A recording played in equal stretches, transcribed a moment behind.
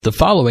The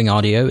following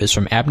audio is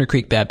from Abner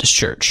Creek Baptist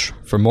Church.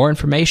 For more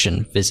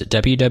information, visit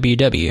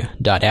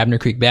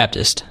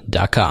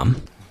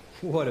www.abnercreekbaptist.com.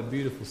 What a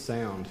beautiful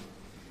sound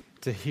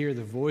to hear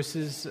the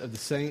voices of the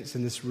saints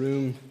in this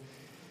room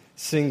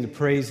sing the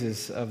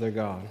praises of their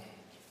God.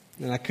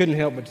 And I couldn't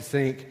help but to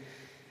think,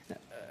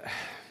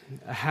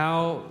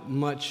 how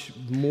much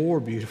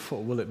more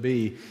beautiful will it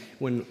be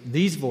when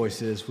these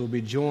voices will be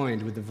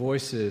joined with the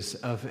voices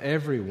of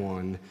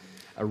everyone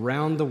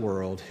around the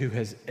world who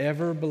has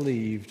ever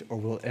believed or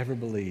will ever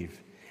believe.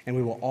 And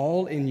we will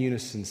all in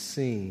unison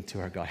sing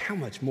to our God. How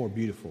much more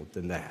beautiful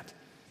than that?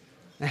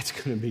 That's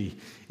going to be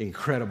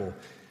incredible.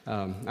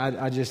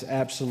 I just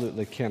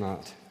absolutely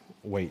cannot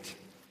wait.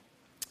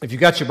 If you've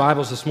got your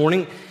Bibles this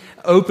morning,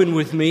 open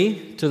with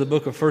me to the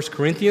book of 1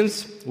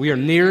 Corinthians. We are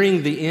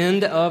nearing the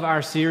end of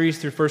our series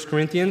through 1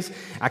 Corinthians.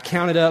 I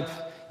counted up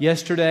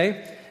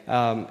yesterday.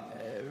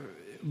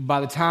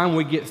 By the time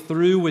we get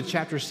through with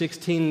chapter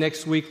 16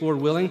 next week, Lord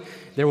willing,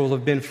 there will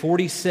have been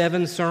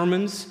 47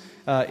 sermons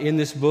in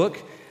this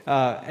book.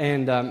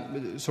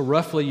 So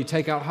roughly, you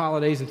take out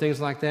holidays and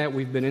things like that,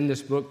 we've been in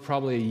this book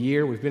probably a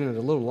year. We've been in it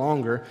a little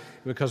longer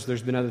because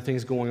there's been other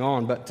things going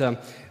on.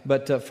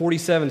 But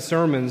 47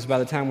 sermons by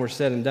the time we're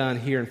said and done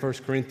here in 1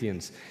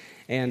 Corinthians.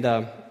 And,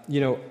 to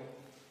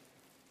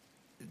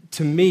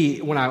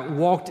me, when I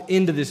walked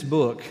into this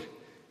book,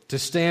 to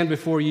stand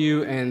before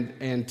you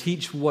and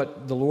teach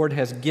what the Lord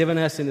has given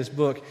us in this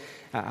book,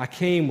 I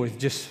came with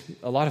just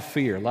a lot of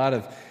fear, a lot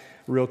of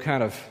real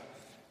kind of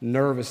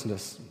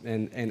nervousness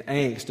and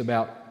angst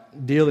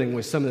about dealing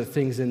with some of the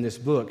things in this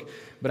book.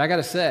 But I got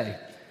to say,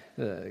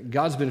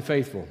 God's been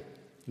faithful.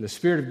 The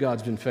Spirit of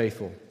God's been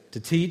faithful to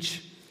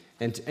teach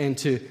and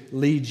to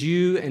lead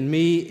you and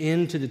me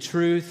into the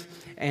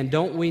truth. And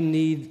don't we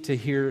need to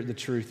hear the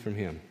truth from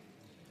Him?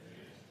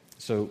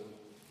 So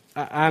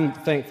I'm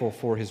thankful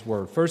for His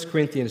Word. 1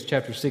 Corinthians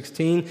chapter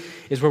 16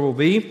 is where we'll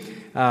be.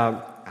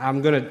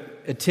 I'm going to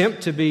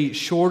attempt to be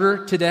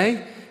shorter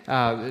today.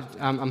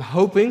 I'm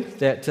hoping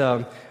that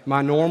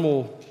my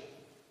normal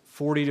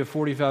 40 to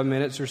 45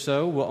 minutes or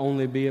so will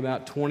only be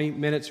about 20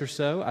 minutes or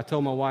so. I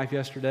told my wife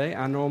yesterday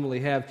I normally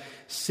have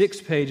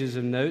 6 pages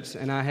of notes,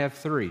 and I have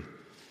 3.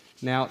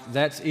 Now,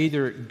 that's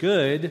either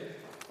good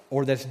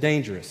or that's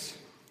dangerous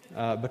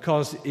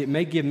because it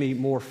may give me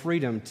more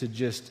freedom to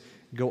just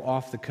go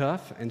off the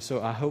cuff, and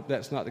so I hope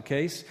that's not the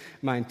case.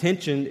 My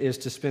intention is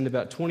to spend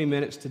about 20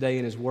 minutes today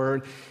in His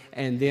Word,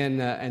 and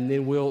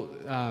then we'll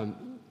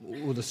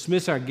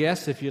dismiss our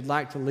guests if you'd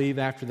like to leave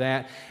after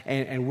that,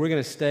 and we're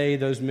going to stay,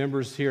 those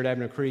members here at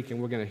Abner Creek,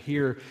 and we're going to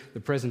hear the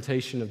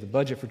presentation of the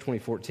budget for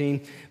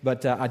 2014,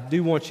 but I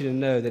do want you to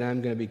know that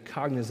I'm going to be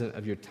cognizant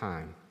of your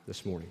time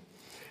this morning.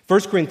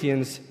 1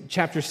 Corinthians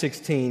chapter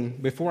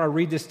 16, before I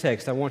read this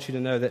text, I want you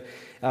to know that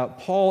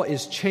Paul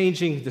is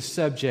changing the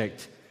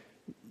subject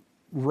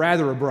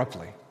rather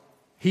abruptly.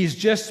 We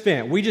just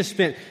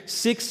spent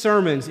 6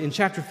 sermons in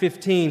chapter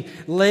 15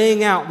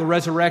 laying out the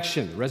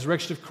resurrection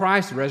of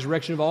Christ, the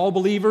resurrection of all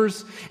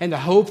believers, and the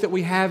hope that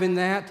we have in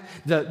that,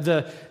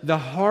 the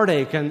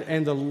heartache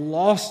and the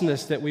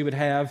lostness that we would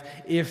have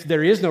if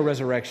there is no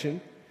resurrection.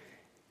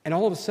 And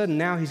all of a sudden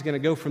now he's going to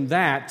go from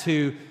that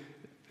to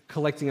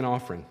collecting an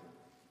offering.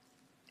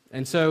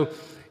 And so,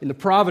 in the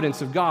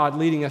providence of God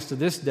leading us to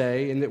this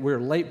day, and that we're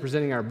late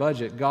presenting our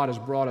budget, God has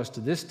brought us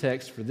to this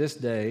text for this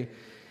day,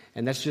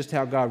 and that's just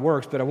how God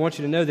works. But I want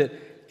you to know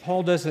that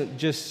Paul doesn't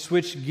just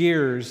switch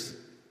gears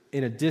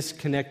in a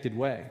disconnected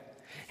way.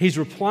 He's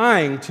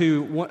replying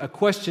to a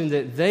question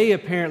that they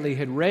apparently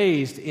had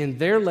raised in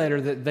their letter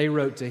that they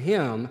wrote to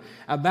him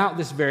about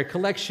this very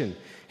collection.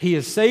 He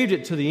has saved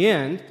it to the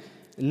end,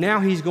 and now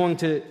he's going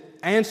to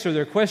answer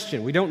their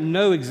question. We don't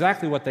know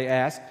exactly what they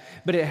asked,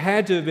 but it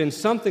had to have been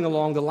something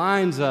along the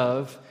lines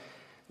of,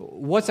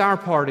 what's our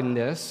part in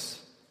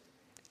this,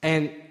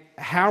 and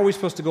how are we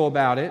supposed to go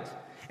about it,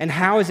 and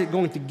how is it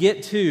going to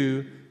get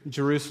to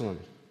Jerusalem?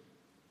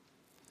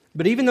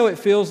 But even though it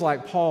feels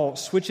like Paul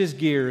switches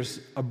gears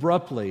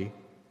abruptly,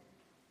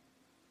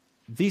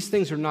 these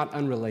things are not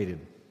unrelated.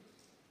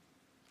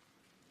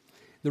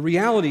 The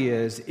reality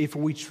is, if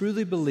we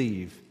truly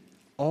believe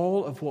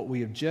all of what we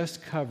have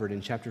just covered in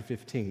chapter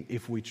 15,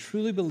 if we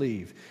truly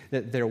believe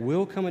that there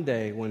will come a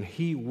day when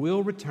He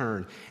will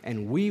return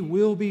and we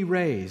will be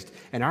raised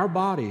and our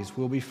bodies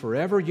will be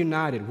forever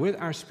united with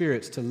our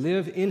spirits to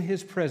live in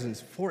His presence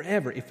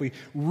forever, if we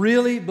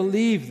really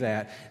believe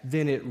that,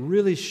 then it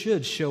really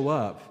should show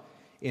up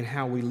in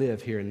how we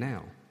live here and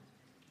now.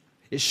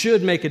 It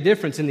should make a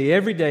difference in the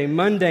everyday,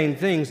 mundane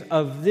things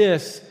of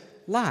this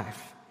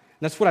life.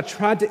 That's what I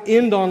tried to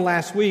end on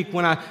last week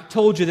when I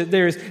told you that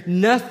there is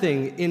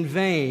nothing in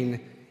vain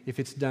if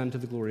it's done to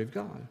the glory of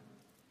God.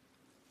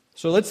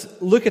 So let's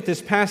look at this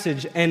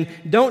passage, and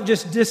don't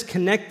just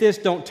disconnect this,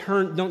 don't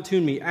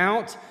tune me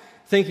out,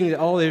 thinking that,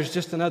 there's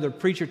just another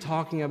preacher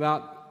talking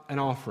about an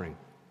offering.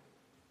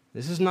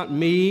 This is not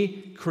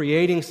me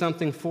creating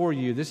something for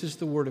you. This is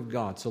the Word of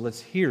God. So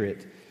let's hear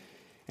it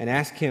and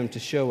ask Him to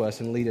show us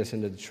and lead us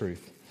into the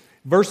truth.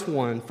 Verse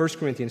 1, 1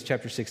 Corinthians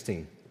chapter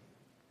 16.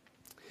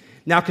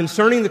 Now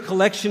concerning the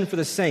collection for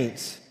the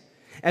saints,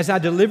 As I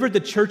directed the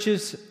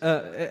churches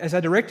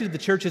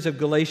of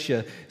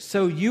Galatia,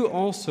 so you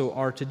also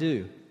are to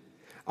do.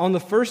 On the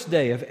first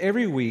day of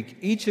every week,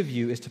 each of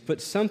you is to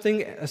put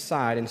something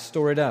aside and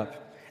store it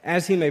up,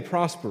 as he may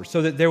prosper,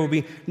 so that there will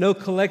be no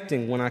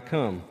collecting when I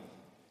come.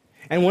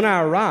 And when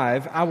I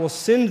arrive, I will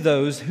send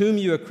those whom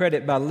you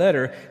accredit by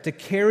letter to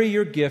carry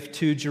your gift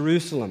to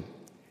Jerusalem.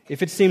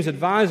 If it seems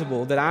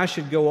advisable that I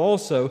should go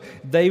also,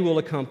 they will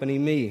accompany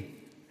me.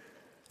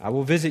 I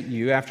will visit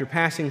you after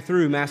passing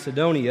through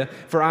Macedonia,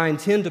 for I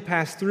intend to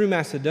pass through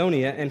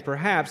Macedonia, and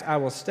perhaps I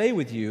will stay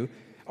with you,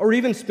 or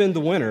even spend the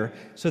winter,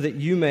 so that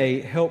you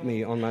may help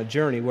me on my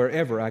journey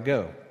wherever I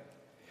go.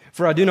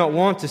 For I do not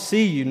want to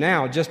see you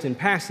now just in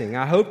passing.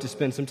 I hope to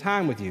spend some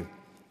time with you,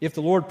 if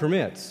the Lord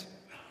permits.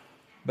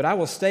 But I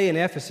will stay in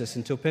Ephesus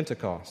until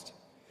Pentecost.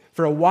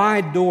 For a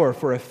wide door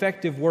for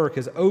effective work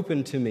is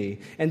opened to me,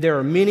 and there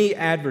are many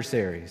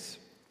adversaries.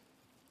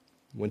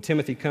 When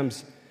Timothy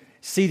comes,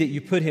 see that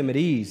you put him at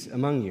ease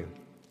among you,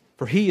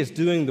 for he is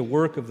doing the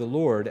work of the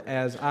Lord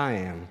as I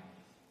am.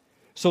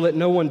 So let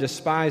no one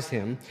despise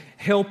him.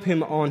 Help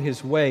him on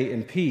his way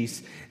in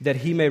peace, that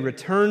he may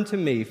return to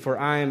me, for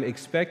I am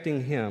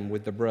expecting him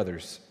with the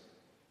brothers.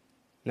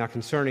 Now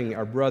concerning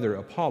our brother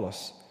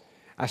Apollos,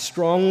 I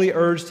strongly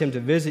urged him to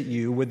visit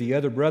you with the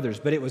other brothers,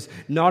 but it was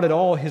not at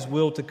all his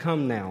will to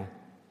come now.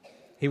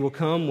 He will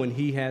come when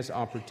he has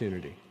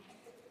opportunity.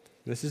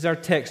 This is our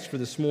text for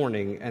this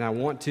morning, and I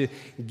want to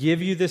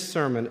give you this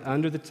sermon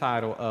under the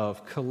title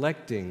of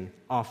Collecting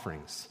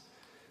Offerings.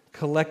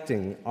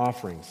 Collecting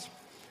Offerings.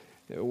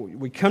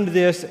 We come to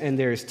this, and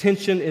there is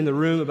tension in the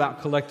room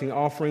about collecting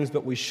offerings,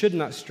 but we should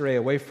not stray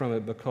away from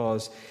it,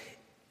 because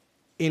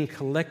in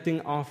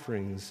collecting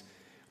offerings,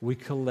 we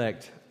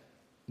collect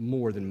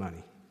more than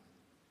money.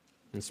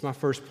 That's my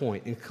first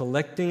point. In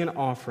collecting an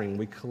offering,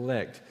 we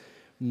collect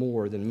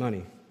more than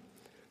money.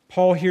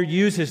 Paul here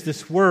uses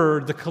this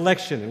word, the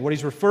collection, and what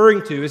he's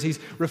referring to is he's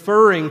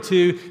referring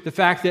to the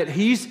fact that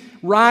he's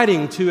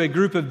writing to a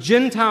group of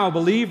Gentile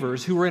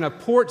believers who are in a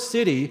port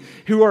city,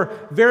 who are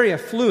very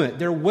affluent.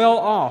 They're well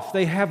off.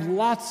 They have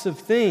lots of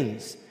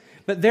things.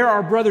 But there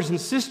are brothers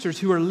and sisters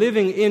who are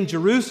living in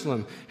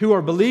Jerusalem, who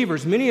are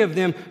believers, many of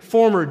them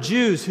former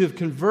Jews who have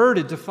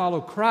converted to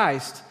follow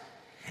Christ.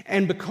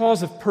 And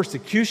because of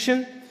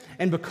persecution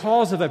and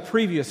because of a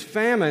previous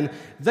famine,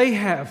 they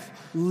have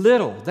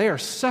little. They are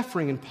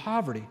suffering in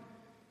poverty.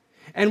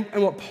 And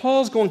what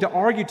Paul's going to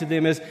argue to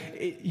them is,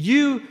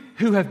 you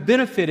who have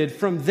benefited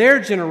from their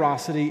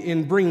generosity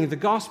in bringing the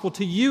gospel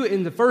to you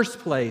in the first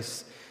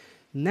place,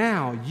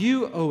 now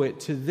you owe it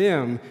to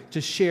them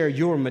to share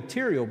your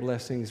material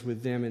blessings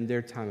with them in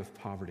their time of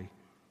poverty.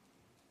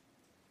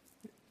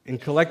 In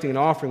collecting an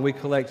offering, we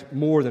collect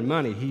more than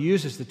money. He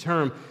uses the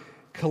term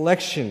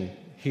collection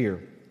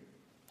here.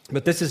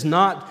 But this is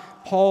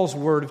not Paul's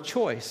word of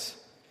choice.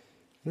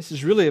 This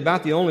is really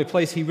about the only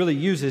place he really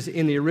uses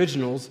in the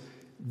originals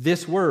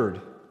this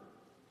word.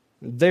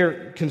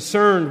 They're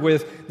concerned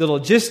with the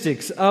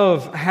logistics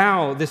of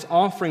how this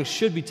offering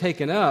should be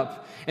taken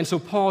up. And so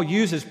Paul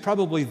uses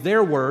probably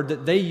their word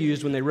that they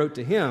used when they wrote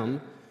to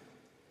him.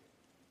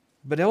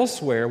 But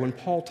elsewhere, when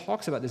Paul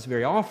talks about this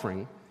very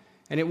offering,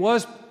 and it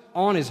was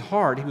on his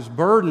heart, he was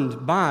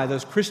burdened by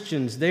those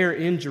Christians there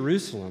in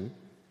Jerusalem,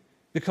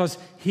 because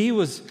he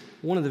was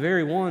one of the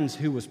very ones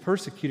who was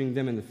persecuting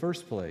them in the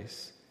first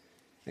place.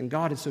 And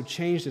God had so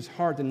changed his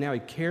heart that now he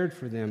cared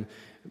for them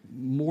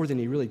more than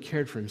he really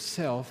cared for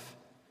himself.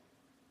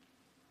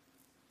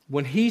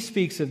 When he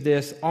speaks of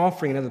this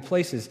offering in other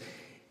places,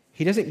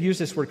 he doesn't use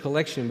this word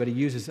collection, but he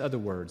uses other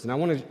words. And I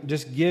want to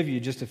just give you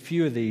just a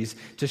few of these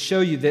to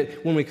show you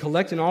that when we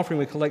collect an offering,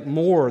 we collect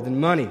more than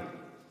money.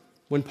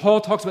 When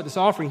Paul talks about this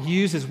offering, he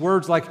uses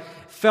words like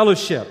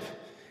fellowship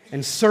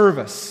and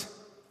service.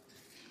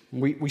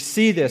 We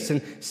see this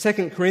in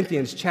 2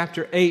 Corinthians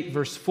chapter 8,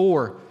 verse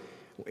 4.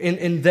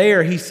 And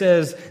there he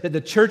says that the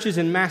churches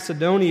in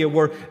Macedonia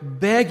were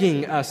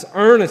begging us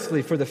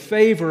earnestly for the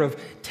favor of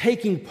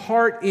taking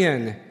part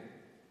in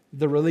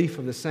the relief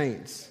of the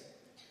saints.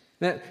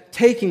 That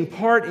taking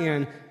part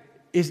in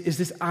is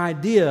this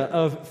idea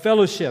of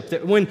fellowship,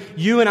 that when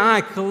you and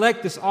I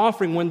collect this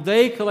offering, when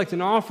they collect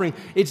an offering,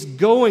 it's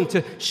going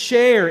to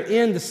share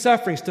in the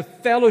sufferings, to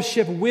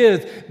fellowship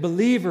with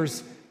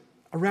believers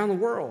around the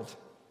world,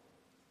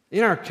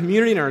 in our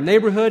community, in our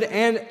neighborhood,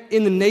 and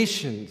in the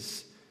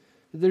nations.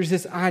 There's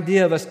this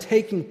idea of us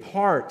taking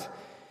part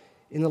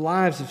in the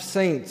lives of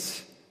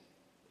saints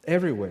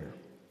everywhere.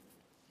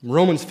 In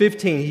Romans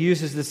 15, he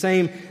uses the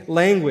same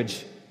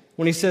language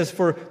when he says,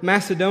 "For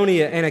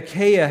Macedonia and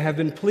Achaia have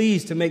been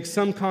pleased to make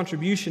some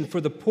contribution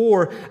for the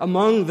poor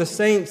among the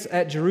saints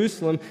at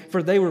Jerusalem,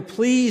 for they were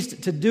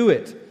pleased to do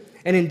it.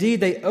 And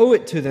indeed they owe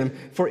it to them,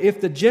 for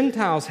if the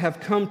Gentiles have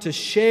come to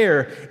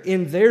share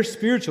in their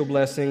spiritual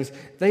blessings,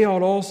 they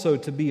ought also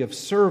to be of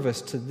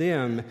service to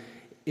them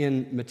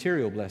in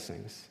material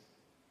blessings."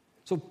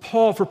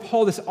 So for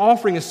Paul, this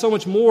offering is so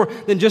much more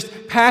than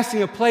just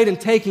passing a plate and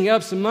taking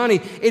up some money.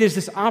 It is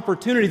this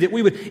opportunity that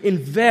we would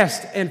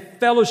invest and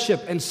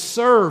fellowship and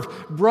serve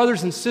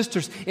brothers and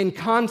sisters in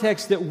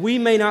contexts that we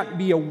may not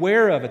be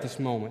aware of at this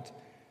moment.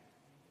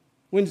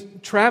 When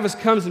Travis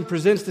comes and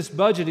presents this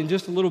budget in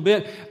just a little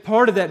bit,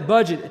 part of that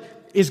budget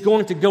is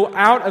going to go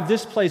out of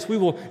this place. We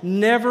will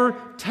never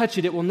touch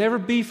it. It will never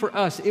be for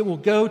us. It will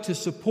go to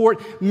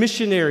support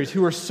missionaries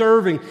who are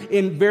serving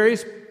in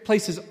various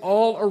places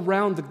all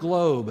around the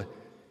globe.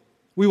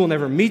 We will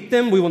never meet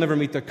them. We will never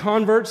meet the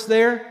converts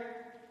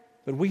there.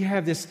 But we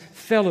have this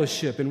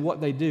fellowship in what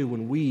they do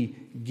when we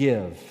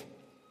give.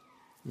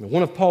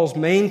 One of Paul's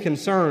main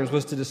concerns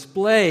was to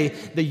display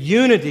the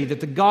unity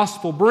that the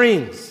gospel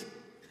brings.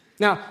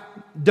 Now,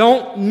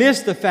 don't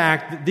miss the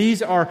fact that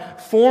these are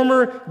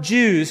former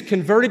Jews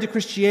converted to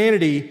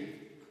Christianity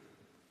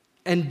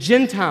and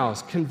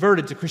Gentiles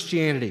converted to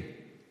Christianity.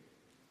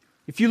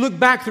 If you look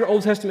back through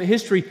Old Testament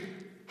history,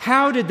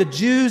 how did the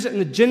Jews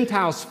and the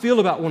Gentiles feel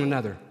about one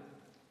another?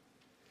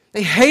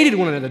 They hated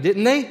one another,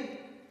 didn't they?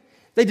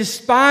 They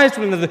despised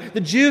one another. The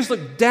Jews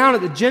looked down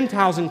at the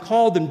Gentiles and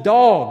called them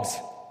dogs.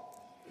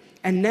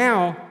 And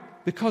now,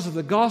 because of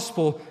the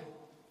gospel,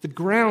 the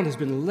ground has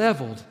been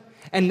leveled.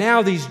 And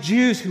now these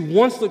Jews who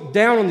once looked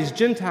down on these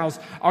Gentiles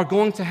are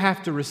going to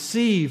have to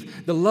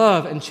receive the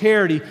love and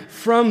charity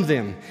from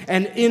them.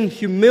 And in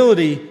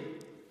humility,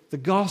 the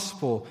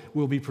gospel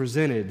will be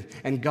presented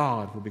and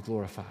God will be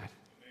glorified.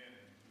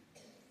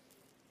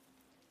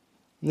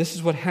 And this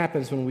is what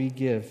happens when we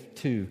give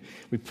too.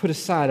 We put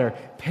aside our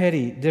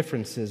petty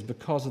differences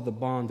because of the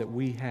bond that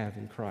we have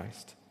in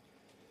Christ.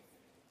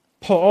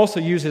 Paul also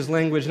uses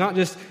language, not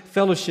just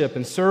fellowship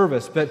and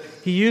service, but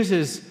he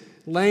uses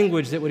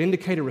language that would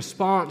indicate a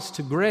response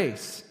to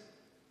grace.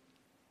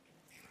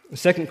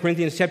 2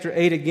 Corinthians chapter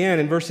 8 again,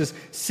 in verses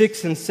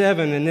 6 and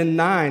 7 and then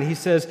 9, he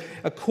says,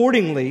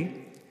 "Accordingly,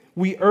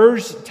 we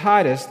urge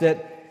Titus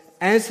that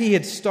as he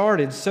had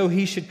started, so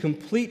he should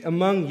complete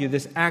among you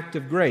this act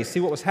of grace." See,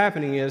 what was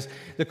happening is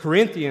the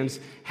Corinthians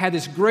had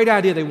this great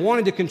idea. They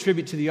wanted to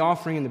contribute to the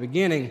offering in the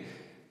beginning,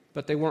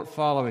 but they weren't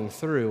following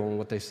through on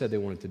what they said they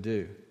wanted to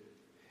do.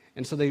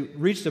 And so they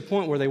reached a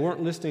point where they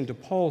weren't listening to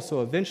Paul,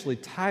 so eventually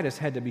Titus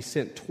had to be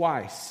sent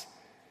twice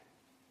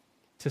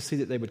to see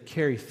that they would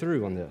carry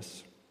through on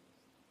this.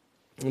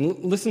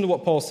 And listen to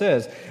what Paul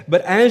says.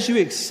 "But as you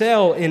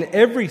excel in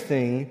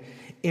everything,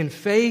 in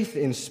faith,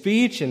 in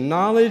speech, in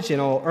knowledge, in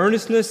all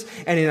earnestness,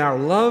 and in our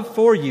love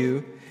for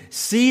you,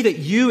 see that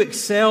you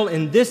excel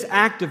in this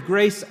act of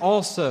grace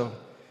also.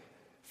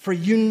 For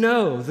you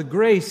know the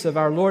grace of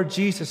our Lord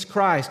Jesus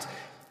Christ,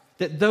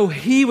 that though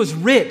he was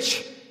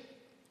rich,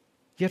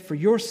 yet for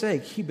your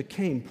sake he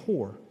became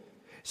poor,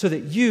 so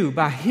that you,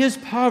 by his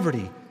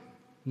poverty,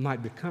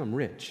 might become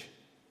rich."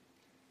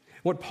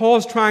 What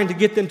Paul's trying to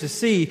get them to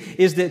see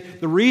is that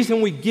the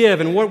reason we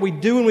give and what we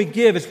do when we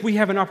give is we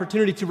have an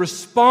opportunity to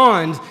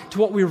respond to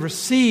what we've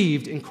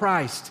received in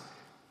Christ.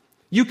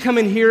 You come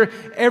in here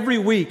every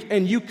week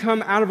and you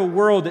come out of a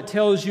world that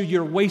tells you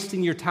you're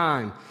wasting your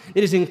time.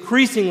 It is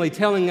increasingly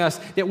telling us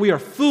that we are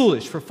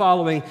foolish for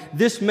following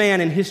this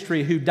man in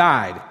history who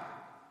died.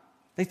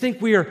 They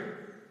think we are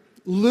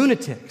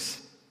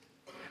lunatics.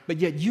 But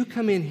yet you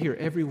come in here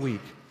every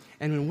week,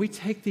 and when we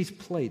take these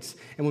plates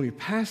and when we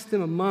pass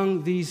them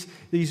among these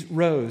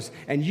rows,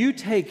 and you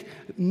take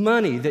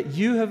money that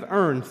you have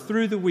earned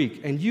through the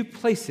week and you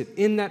place it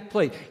in that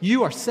plate,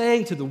 you are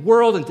saying to the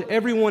world and to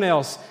everyone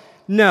else,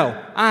 no,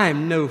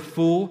 I'm no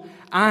fool.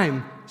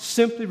 I'm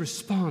simply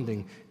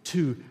responding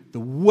to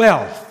the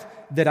wealth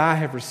that I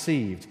have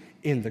received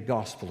in the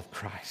gospel of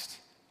Christ.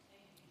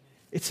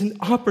 It's an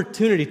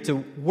opportunity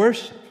to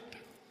worship.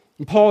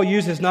 And Paul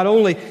uses not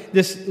only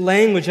this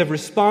language of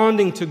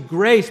responding to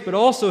grace, but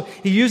also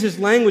he uses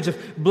language of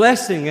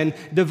blessing and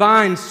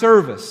divine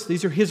service.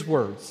 These are his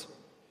words.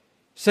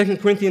 2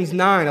 Corinthians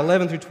 9,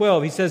 11 through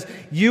 12, he says,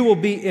 "You will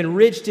be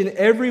enriched in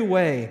every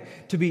way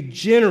to be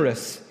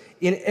generous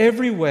in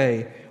every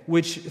way,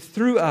 which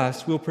through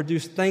us will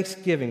produce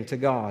thanksgiving to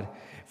God.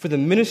 For the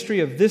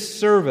ministry of this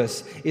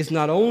service is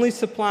not only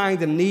supplying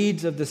the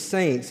needs of the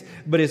saints,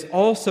 but is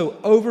also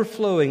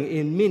overflowing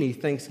in many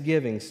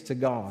thanksgivings to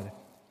God."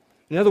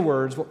 In other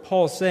words, what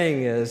Paul's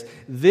saying is,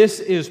 this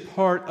is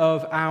part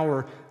of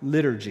our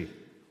liturgy.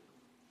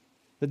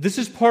 That this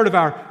is part of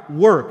our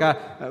work.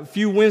 A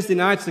few Wednesday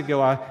nights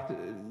ago, I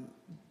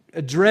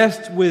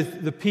addressed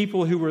with the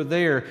people who were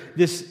there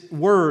this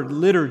word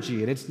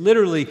liturgy, and it's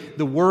literally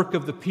the work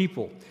of the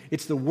people.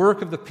 It's the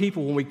work of the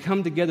people when we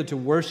come together to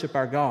worship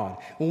our God.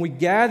 When we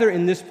gather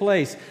in this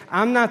place,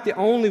 I'm not the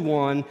only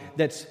one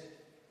that's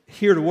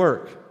here to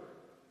work.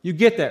 You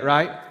get that,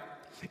 right?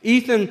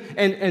 Ethan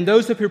and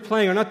those up here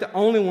playing are not the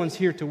only ones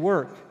here to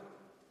work.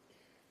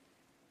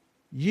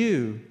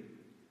 You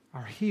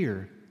are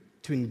here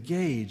to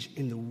engage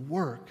in the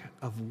work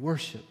of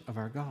worship of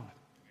our God.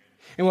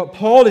 And what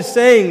Paul is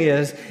saying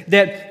is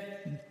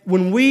that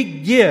when we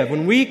give,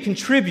 when we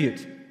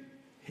contribute,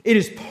 it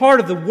is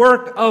part of the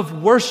work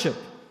of worship.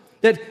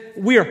 That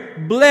we are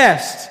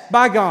blessed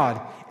by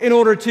God in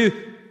order to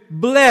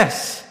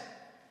bless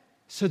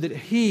so that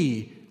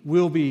He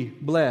will be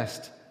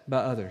blessed by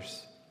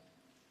others.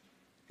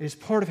 It's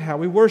part of how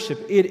we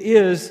worship. It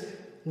is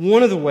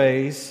one of the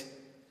ways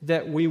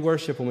that we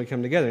worship when we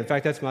come together. In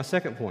fact, that's my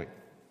second point.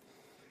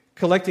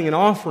 Collecting an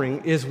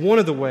offering is one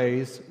of the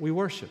ways we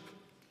worship.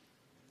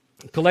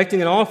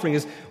 Collecting an offering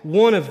is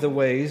one of the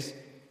ways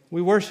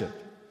we worship.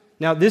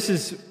 Now, this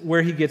is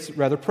where he gets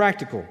rather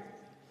practical.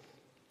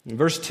 In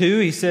verse 2,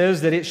 he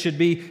says that it should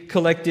be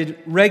collected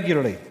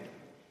regularly.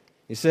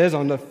 He says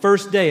on the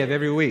first day of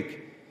every week.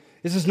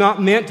 This is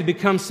not meant to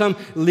become some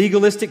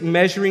legalistic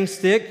measuring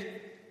stick.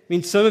 I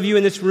mean, some of you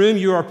in this room,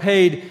 you are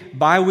paid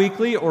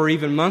bi-weekly or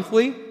even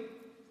monthly.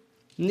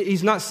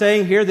 He's not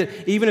saying here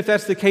that even if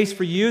that's the case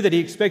for you, that he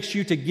expects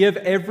you to give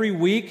every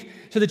week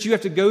so that you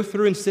have to go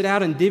through and sit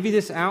out and divvy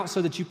this out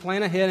so that you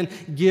plan ahead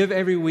and give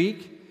every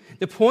week.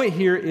 The point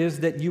here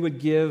is that you would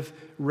give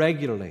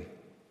regularly.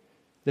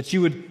 That it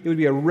would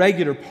be a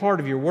regular part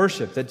of your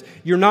worship. That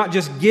you're not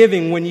just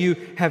giving when you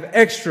have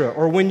extra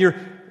or when you're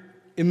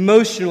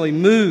emotionally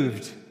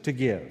moved to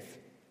give,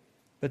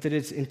 but that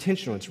it's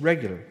intentional, it's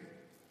regular.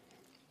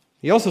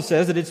 He also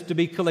says that it's to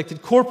be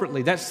collected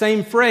corporately. That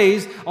same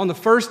phrase on the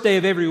first day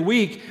of every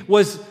week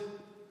was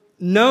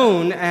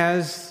known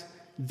as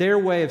their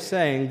way of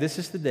saying, this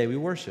is the day we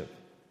worship.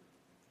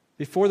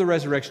 Before the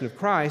resurrection of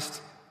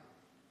Christ,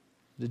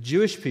 the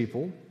Jewish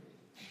people,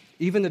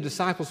 even the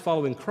disciples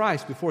following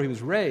Christ before he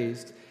was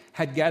raised,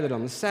 had gathered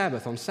on the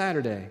Sabbath, on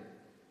Saturday.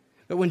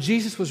 But when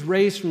Jesus was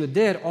raised from the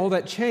dead, all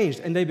that changed,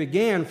 and they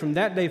began from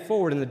that day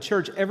forward, and the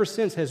church ever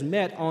since has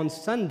met on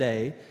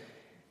Sunday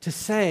to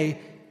say,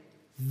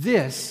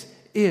 this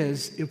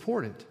is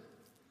important.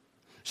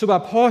 So by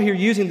Paul here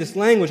using this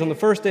language on the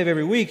first day of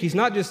every week, he's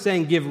not just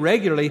saying give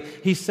regularly,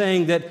 he's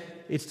saying that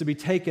it's to be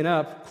taken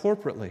up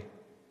corporately.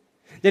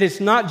 That it's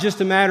not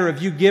just a matter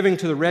of you giving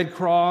to the Red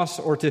Cross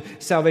or to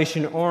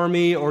Salvation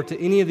Army or to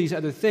any of these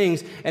other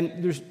things,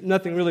 and there's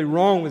nothing really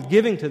wrong with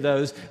giving to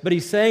those, but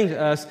he's saying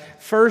to us,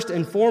 first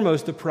and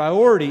foremost, the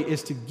priority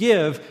is to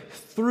give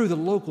through the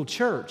local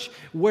church.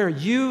 Where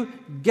you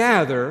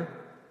gather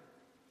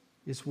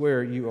is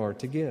where you are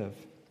to give.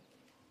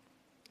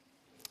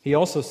 He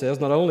also says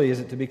not only is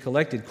it to be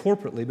collected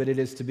corporately, but it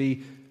is to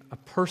be a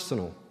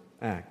personal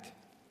act.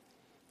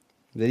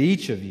 That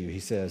each of you, he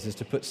says, is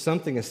to put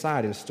something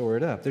aside and store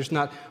it up. There's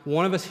not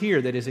one of us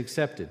here that is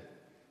accepted.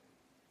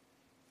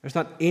 There's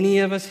not any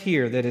of us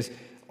here that is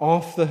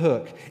off the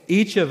hook.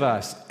 Each of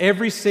us,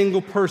 every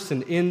single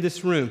person in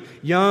this room,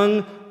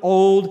 young,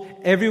 old,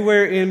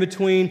 everywhere in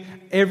between,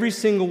 every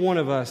single one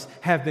of us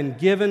have been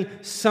given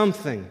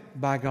something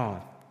by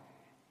God.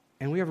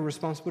 And we have a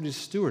responsibility to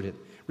steward it,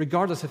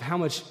 regardless of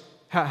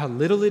how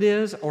little it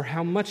is or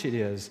how much it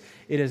is.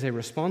 It is a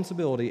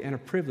responsibility and a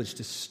privilege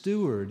to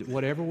steward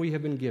whatever we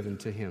have been given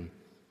to Him.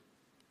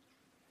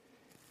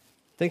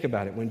 Think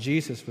about it. When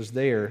Jesus was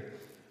there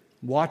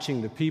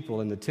watching the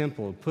people in the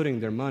temple putting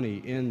their money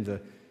in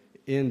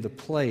the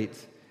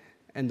plate,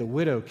 and the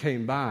widow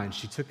came by and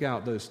she took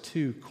out those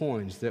 2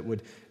 coins that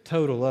would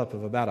total up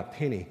of about a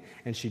penny,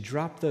 and she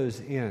dropped those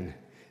in.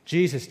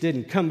 Jesus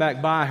didn't come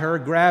back by her,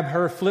 grab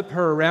her, flip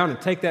her around,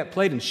 and take that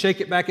plate and shake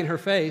it back in her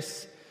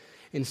face.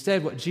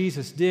 Instead, what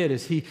Jesus did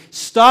is He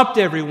stopped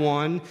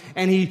everyone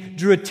and He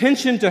drew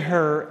attention to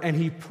her and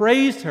He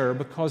praised her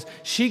because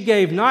she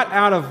gave not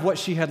out of what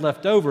she had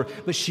left over,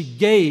 but she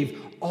gave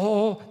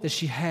all that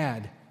she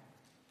had.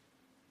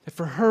 And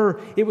for her,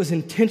 it was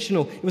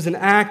intentional. It was an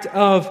act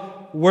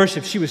of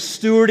worship. She was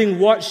stewarding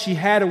what she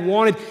had and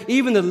wanted,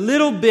 even the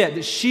little bit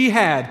that she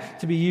had,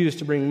 to be used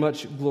to bring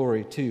much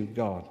glory to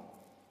God.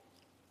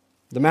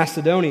 The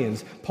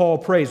Macedonians, Paul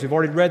prays, we've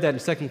already read that in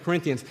 2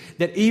 Corinthians,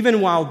 that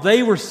even while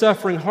they were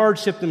suffering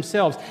hardship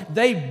themselves,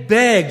 they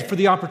begged for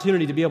the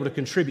opportunity to be able to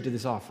contribute to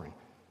this offering.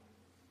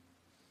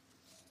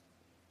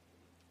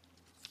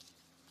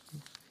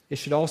 It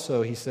should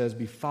also, he says,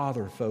 be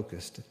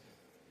Father-focused.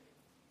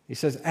 He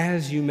says,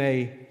 as you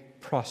may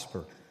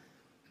prosper.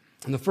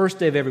 On the first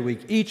day of every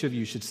week, each of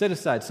you should set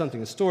aside something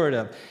and store it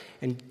up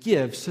and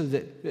give so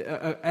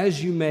that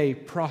as you may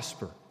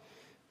prosper.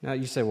 Now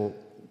you say, well,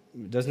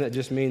 doesn't that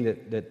just mean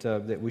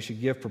that we should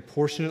give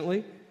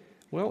proportionately?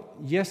 Well,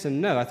 yes and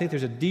no. I think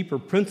there's a deeper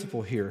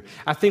principle here.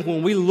 I think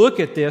when we look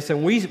at this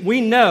and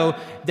we know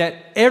that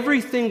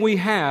everything we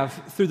have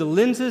through the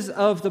lenses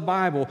of the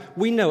Bible,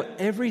 we know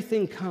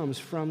everything comes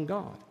from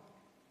God.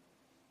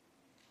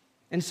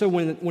 And so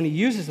when he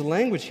uses the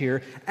language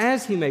here,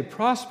 as he may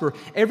prosper,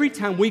 every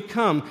time we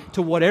come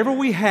to whatever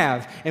we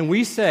have and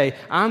we say,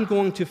 I'm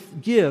going to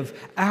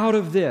give out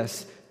of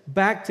this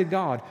back to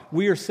God,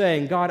 we are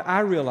saying, God,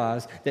 I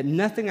realize that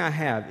nothing I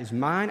have is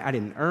mine. I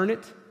didn't earn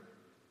it.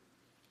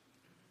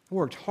 I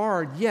worked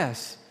hard,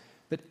 yes,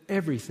 but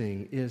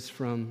everything is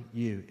from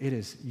you. It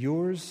is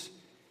yours.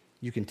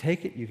 You can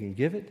take it. You can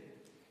give it.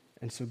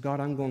 And so, God,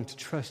 I'm going to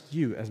trust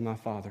you as my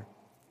Father.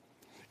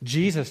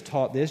 Jesus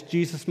taught this.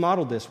 Jesus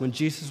modeled this when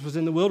Jesus was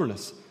in the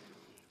wilderness.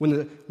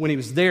 When he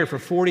was there for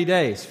 40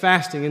 days,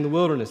 fasting in the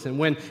wilderness, and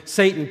when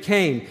Satan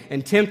came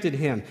and tempted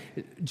him,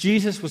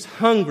 Jesus was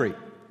hungry.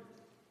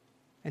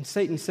 And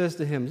Satan says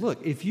to him,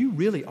 look, if you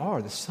really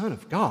are the Son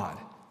of God,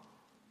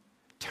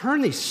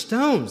 turn these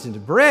stones into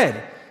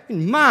bread.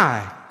 And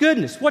my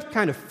goodness, what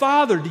kind of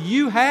father do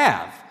you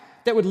have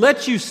that would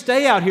let you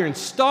stay out here and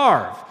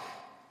starve?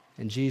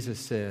 And Jesus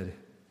said,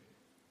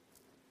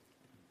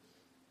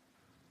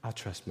 I'll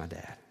trust my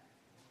dad.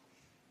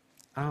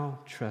 I'll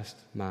trust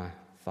my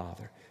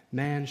Father.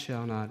 Man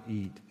shall not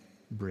eat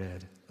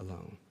bread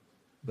alone,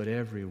 but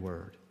every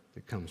word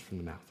that comes from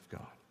the mouth of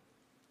God.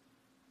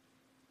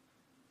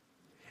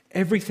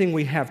 Everything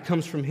we have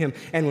comes from Him.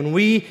 And when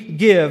we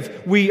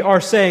give, we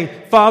are saying,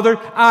 Father,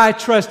 I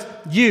trust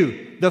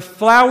you. The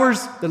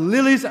flowers, the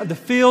lilies of the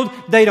field,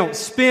 they don't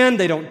spin,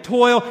 they don't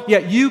toil,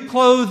 yet you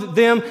clothe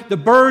them. The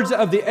birds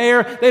of the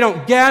air, they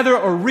don't gather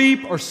or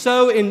reap or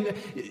sow, and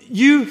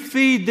you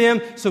feed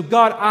them. So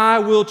God, I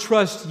will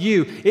trust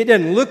you. It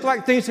doesn't look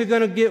like things are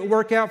going to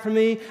work out for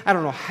me. I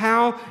don't know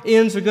how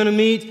ends are going to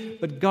meet,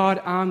 but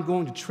God, I'm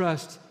going to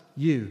trust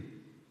you.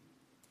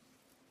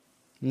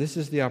 And this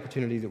is the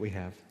opportunity that we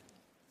have.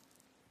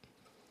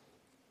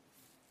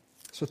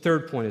 So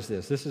third point is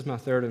this. This is my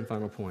third and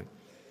final point.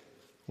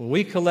 When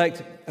we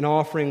collect an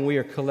offering, we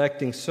are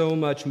collecting so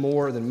much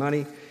more than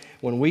money.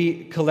 When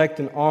we collect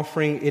an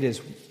offering, it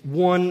is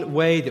one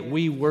way that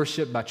we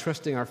worship by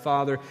trusting our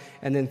Father.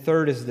 And then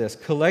third is this.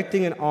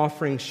 Collecting an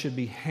offering should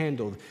be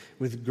handled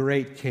with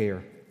great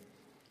care.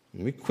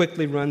 And we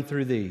quickly run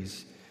through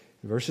these.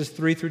 Verses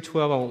 3 through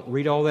 12, I won't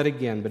read all that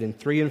again, but in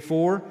 3 and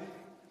 4,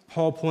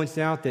 Paul points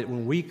out that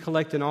when we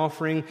collect an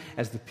offering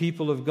as the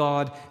people of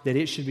God, that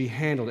it should be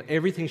handled.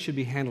 Everything should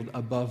be handled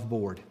above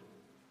board.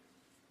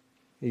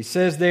 He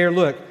says there,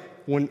 look,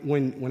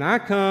 when I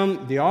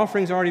come, the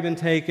offering's already been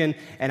taken,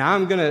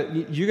 and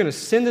you're gonna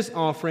send this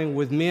offering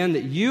with men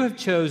that you have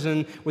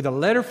chosen, with a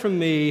letter from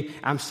me.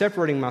 I'm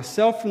separating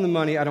myself from the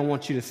money. I don't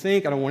want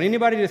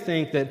anybody to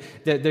think that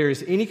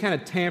there's any kind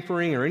of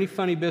tampering or any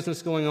funny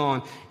business going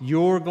on.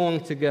 You're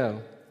going to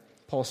go.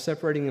 Paul's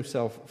separating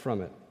himself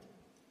from it.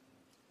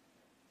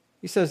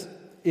 He says,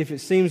 if it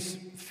seems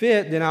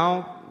fit, then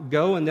I'll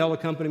go and they'll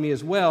accompany me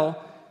as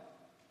well.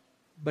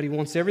 But he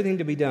wants everything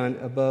to be done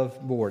above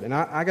board. And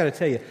I got to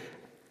tell you,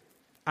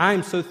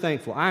 I'm so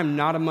thankful. I'm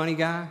not a money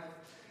guy.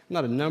 I'm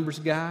not a numbers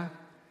guy.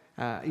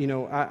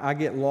 I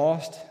get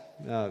lost.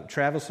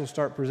 Travis will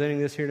start presenting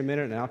this here in a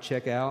minute, and I'll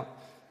check out.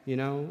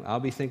 I'll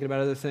be thinking about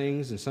other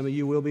things, and some of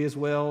you will be as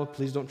well.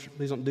 Please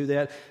don't do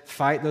that.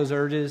 Fight those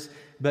urges.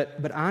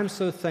 But I'm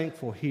so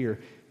thankful here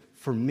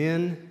for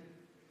men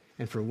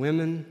and for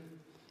women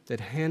that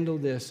handle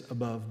this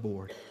above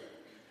board.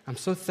 I'm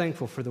so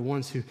thankful for the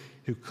ones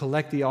who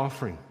collect the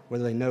offering,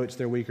 whether they know it's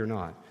their week or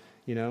not,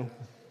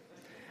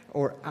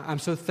 Or I'm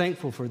so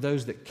thankful for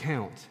those that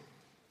count.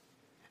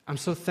 I'm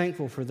so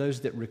thankful for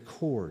those that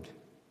record.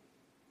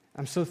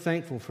 I'm so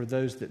thankful for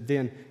those that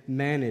then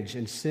manage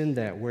and send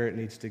that where it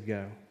needs to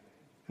go.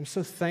 I'm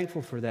so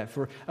thankful for that.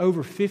 For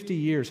over 50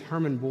 years,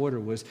 Herman Boyder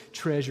was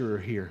treasurer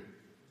here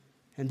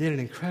and did an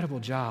incredible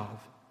job.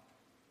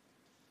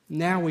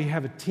 Now we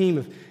have a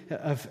team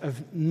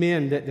of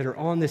men that are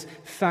on this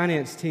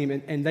finance team,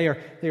 and they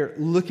are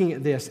looking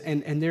at this,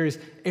 and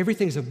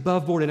everything's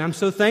above board, and I'm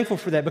so thankful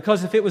for that,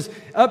 because if it was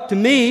up to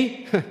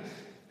me,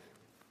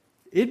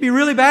 it'd be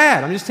really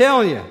bad. I'm just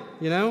telling you,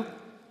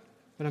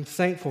 But I'm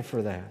thankful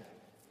for that.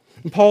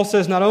 And Paul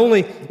says not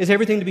only is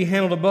everything to be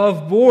handled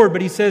above board,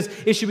 but he says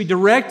it should be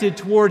directed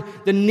toward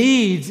the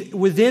needs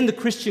within the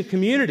Christian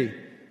community.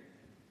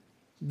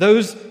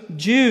 Those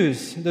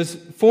Jews, those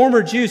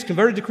former Jews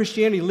converted to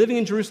Christianity, living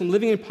in Jerusalem,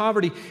 living in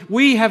poverty,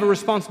 we have a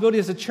responsibility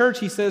as a church,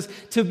 he says,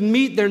 to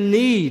meet their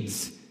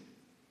needs.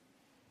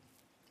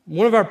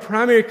 One of our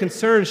primary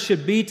concerns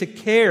should be to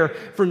care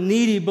for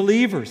needy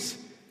believers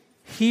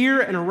here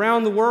and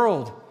around the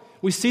world.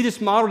 We see this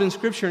modeled in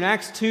Scripture. In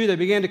Acts 2, they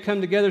began to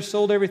come together,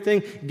 sold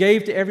everything,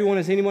 gave to everyone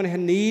as anyone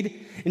had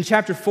need. In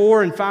chapter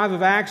 4 and 5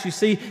 of Acts, you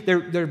see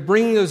they're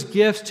bringing those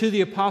gifts to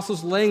the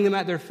apostles, laying them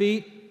at their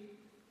feet.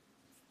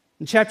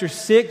 In chapter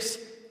 6,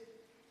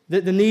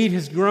 the need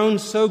has grown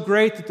so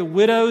great that the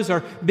widows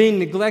are being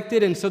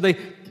neglected, and so they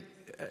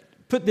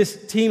put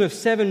this team of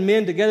 7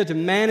 men together to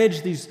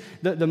manage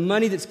the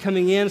money that's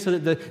coming in so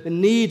that the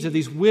needs of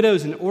these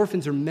widows and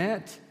orphans are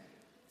met.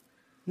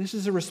 This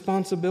is a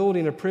responsibility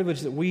and a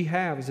privilege that we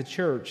have as a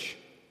church,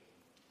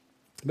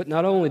 but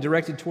not only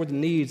directed toward the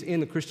needs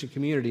in the Christian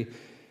community,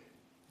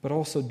 but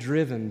also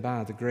driven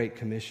by the Great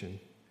Commission.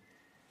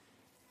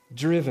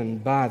 Driven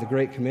by the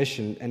Great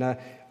Commission. And I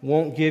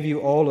won't give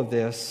you all of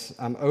this.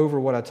 I'm over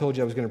what I told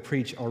you I was going to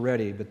preach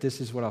already, but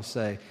this is what I'll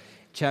say.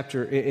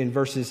 In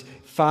verses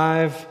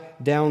 5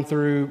 down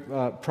through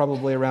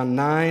probably around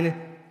 9,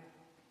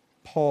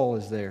 Paul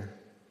is there.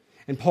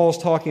 And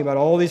Paul's talking about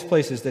all these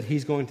places that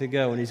he's going to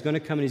go, and he's going to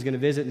come and he's going to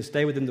visit and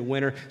stay with them the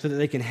winter so that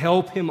they can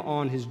help him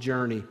on his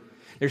journey.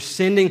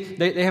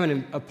 They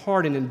have a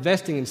part in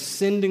investing in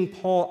sending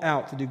Paul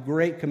out to do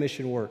Great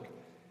Commission work.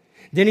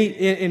 Then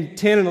in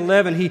 10 and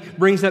 11, he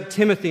brings up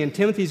Timothy, and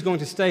Timothy's going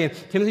to stay. And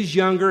Timothy's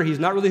younger. He's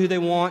not really who they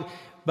want,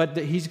 but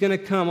he's going to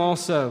come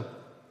also.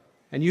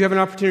 And you have an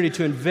opportunity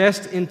to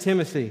invest in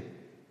Timothy.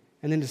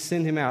 and then to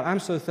send him out. I'm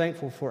so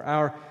thankful for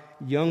our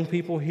young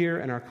people here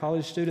and our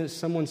college students.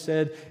 Someone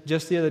said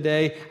just the other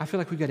day, I feel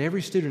like we've got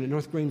every student at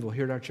North Greenville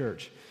here at our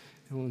church.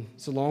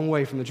 It's a long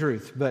way from the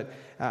truth, but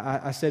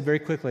I said very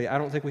quickly, I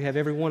don't think we have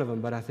every one of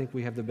them, but I think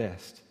we have the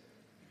best.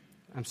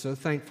 I'm so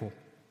thankful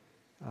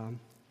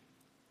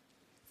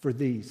for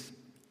these.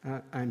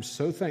 I'm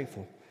so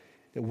thankful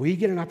that we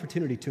get an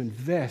opportunity to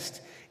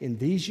invest in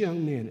these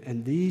young men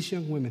and these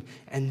young women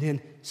and then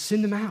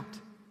send them out.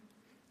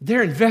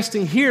 They're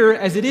investing here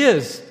as it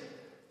is.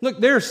 Look,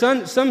 there are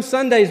some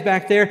Sundays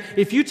back there,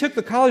 if you took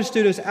the college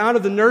students out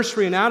of the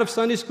nursery and out of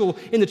Sunday school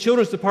in the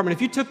children's department,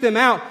 if you took them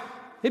out,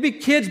 there'd be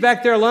kids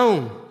back there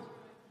alone.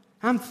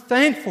 I'm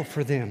thankful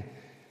for them.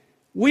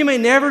 We may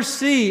never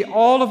see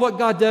all of what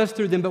God does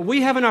through them, but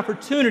we have an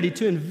opportunity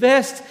to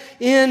invest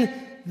in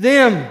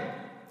them.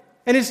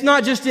 And it's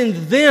not just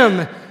in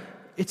them,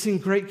 it's in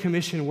Great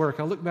Commission work.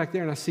 I look back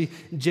there and I see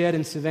Jed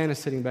and Savannah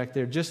sitting back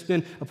there, just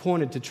been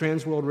appointed to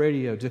Transworld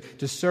Radio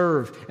to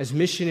serve as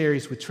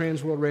missionaries with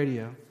Transworld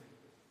Radio.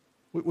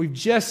 We've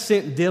just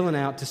sent Dylan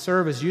out to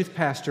serve as youth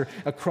pastor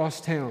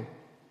across town.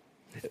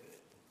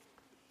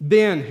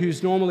 Ben,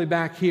 who's normally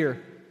back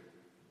here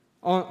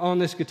on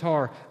this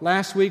guitar,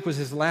 last week was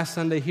his last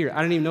Sunday here.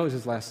 I didn't even know it was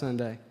his last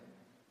Sunday.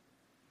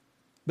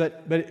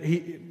 But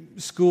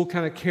school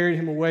kind of carried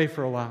him away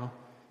for a while.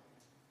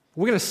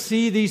 We're going to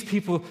see these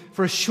people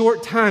for a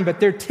short time, but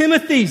they're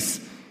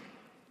Timothy's.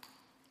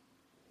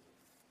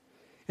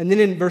 And then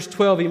in verse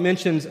 12, he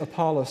mentions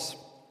Apollos.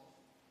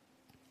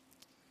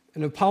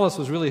 And Apollos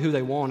was really who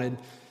they wanted.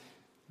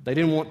 They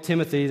didn't want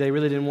Timothy. They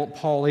really didn't want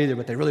Paul either,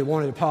 but they really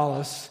wanted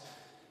Apollos.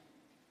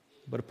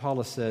 But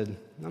Apollos said,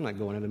 I'm not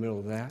going in the middle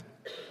of that.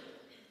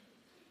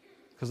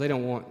 Because they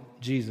don't want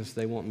Jesus,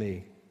 they want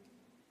me.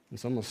 And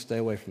so I'm going to stay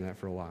away from that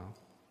for a while.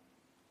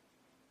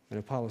 And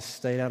Apollos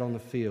stayed out on the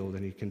field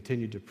and he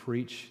continued to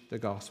preach the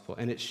gospel.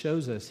 And it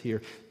shows us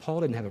here,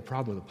 Paul didn't have a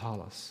problem with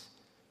Apollos.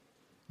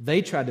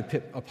 They tried to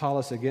pit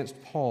Apollos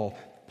against Paul.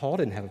 Paul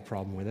didn't have a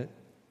problem with it.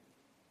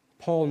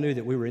 Paul knew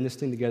that we were in this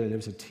thing together and there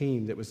was a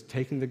team that was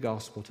taking the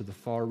gospel to the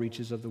far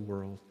reaches of the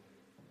world.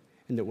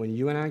 And that when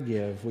you and I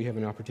give, we have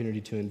an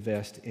opportunity to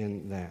invest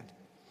in that.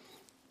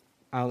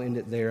 I'll end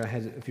it there. I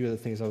had a few other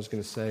things I was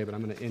going to say, but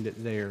I'm going to end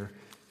it there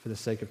for the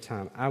sake of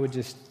time. I would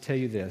just tell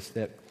you this,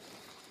 that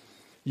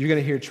you're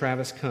going to hear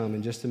Travis come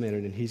in just a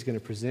minute, and he's going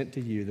to present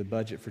to you the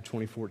budget for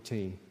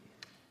 2014.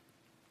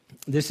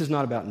 This is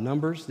not about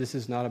numbers. This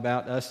is not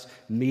about us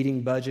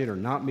meeting budget or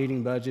not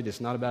meeting budget.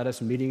 It's not about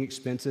us meeting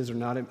expenses or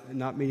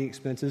not meeting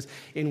expenses.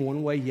 In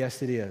one way,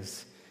 yes, it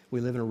is. We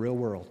live in a real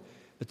world.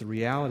 But the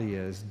reality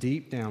is,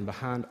 deep down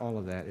behind all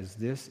of that is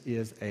this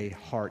is a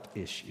heart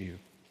issue.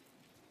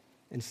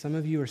 And some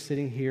of you are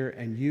sitting here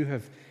and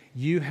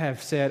you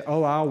have said,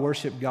 oh, I'll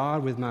worship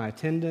God with my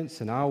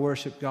attendance, and I'll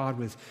worship God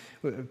with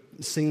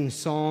singing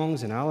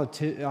songs, and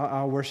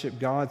I'll worship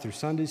God through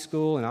Sunday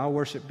school, and I'll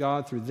worship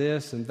God through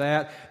this and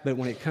that. But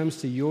when it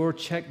comes to your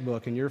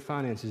checkbook and your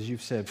finances,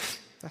 you've said,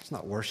 that's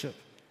not worship.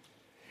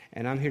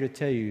 And I'm here to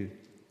tell you,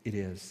 it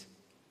is.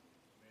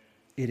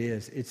 It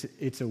is.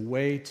 It's a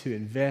way to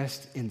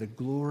invest in the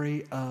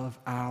glory of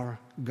our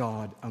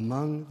God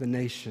among the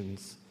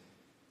nations.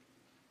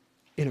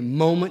 In a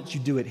moment, you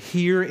do it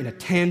here in a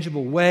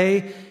tangible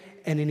way,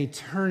 and in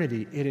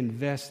eternity, it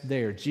invests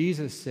there.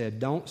 Jesus said,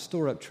 don't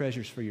store up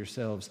treasures for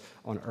yourselves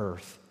on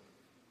earth,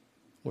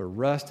 where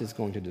rust is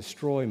going to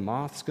destroy,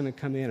 moth's going to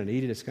come in and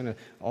eat it, it's going to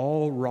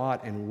all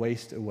rot and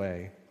waste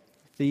away.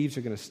 Thieves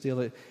are going to steal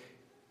it.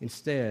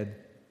 Instead,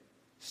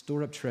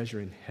 store up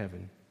treasure in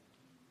heaven,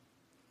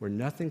 where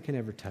nothing can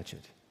ever touch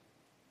it.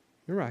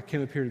 Remember, I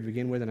came up here to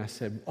begin with and I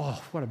said,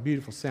 oh, what a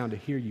beautiful sound to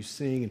hear you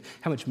sing, and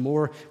how much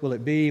more will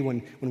it be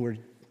when we're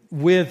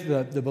with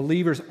the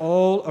believers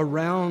all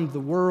around the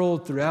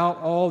world, throughout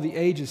all the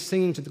ages,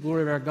 singing to the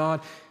glory of our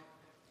God.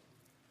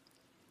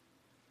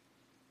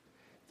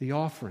 The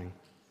offering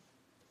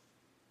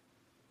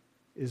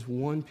is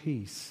one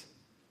piece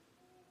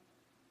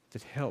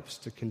that helps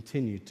to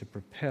continue to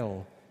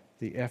propel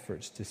the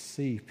efforts to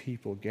see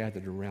people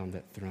gathered around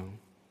that throne.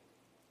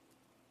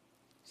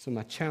 So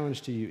my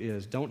challenge to you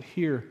is, don't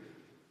hear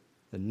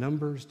the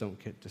numbers,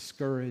 don't get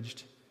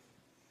discouraged,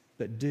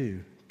 but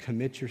do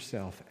commit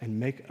yourself and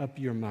make up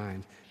your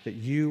mind that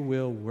you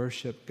will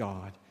worship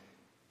God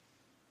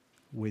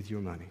with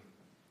your money.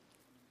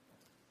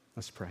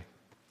 Let's pray.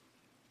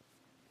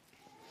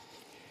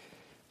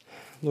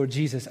 Lord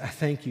Jesus, I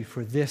thank you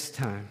for this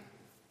time.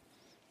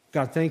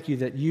 God, thank you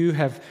that you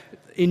have,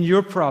 in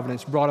your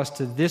providence, brought us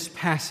to this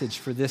passage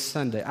for this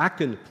Sunday. I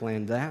couldn't have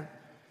planned that.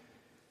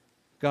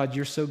 God,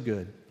 you're so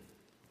good.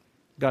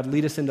 God,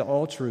 lead us into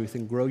all truth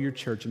and grow your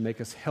church and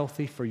make us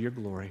healthy for your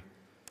glory.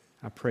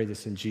 I pray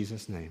this in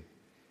Jesus' name.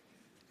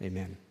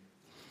 Amen.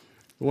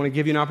 We want to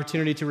give you an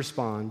opportunity to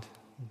respond.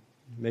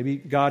 Maybe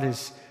God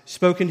has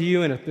spoken to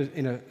you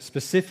in a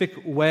specific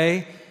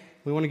way.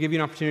 We want to give you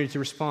an opportunity to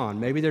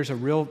respond. Maybe there's a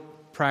real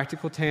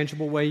practical,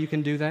 tangible way you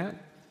can do that.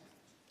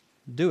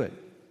 Do it.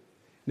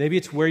 Maybe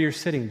it's where you're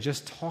sitting,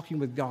 just talking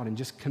with God and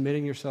just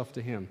committing yourself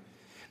to Him.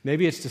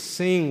 Maybe it's to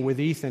sing with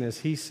Ethan as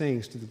he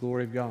sings to the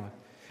glory of God.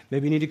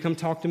 Maybe you need to come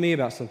talk to me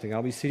about something.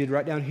 I'll be seated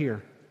right down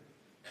here.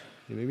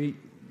 Maybe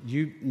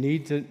you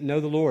need to know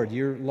the Lord.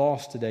 You're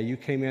lost today. You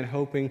came in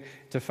hoping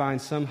to find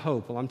some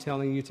hope. Well, I'm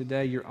telling you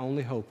today, your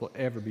only hope will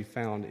ever be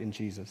found in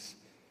Jesus.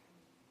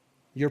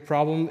 Your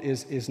problem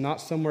is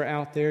not somewhere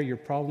out there. Your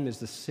problem is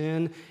the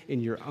sin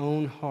in your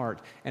own heart.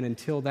 And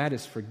until that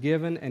is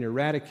forgiven and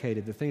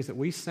eradicated, the things that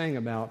we sang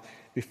about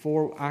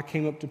before I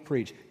came up to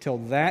preach, till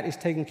that is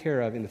taken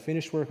care of in the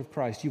finished work of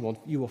Christ, you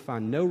will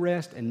find no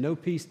rest and no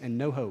peace and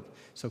no hope.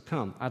 So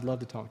come, I'd love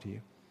to talk to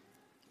you.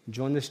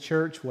 Join this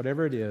church,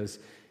 whatever it is,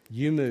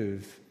 you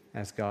move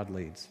as God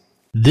leads.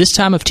 This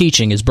time of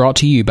teaching is brought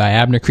to you by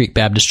Abner Creek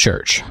Baptist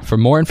Church. For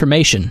more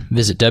information,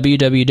 visit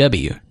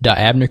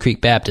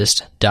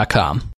www.abnercreekbaptist.com.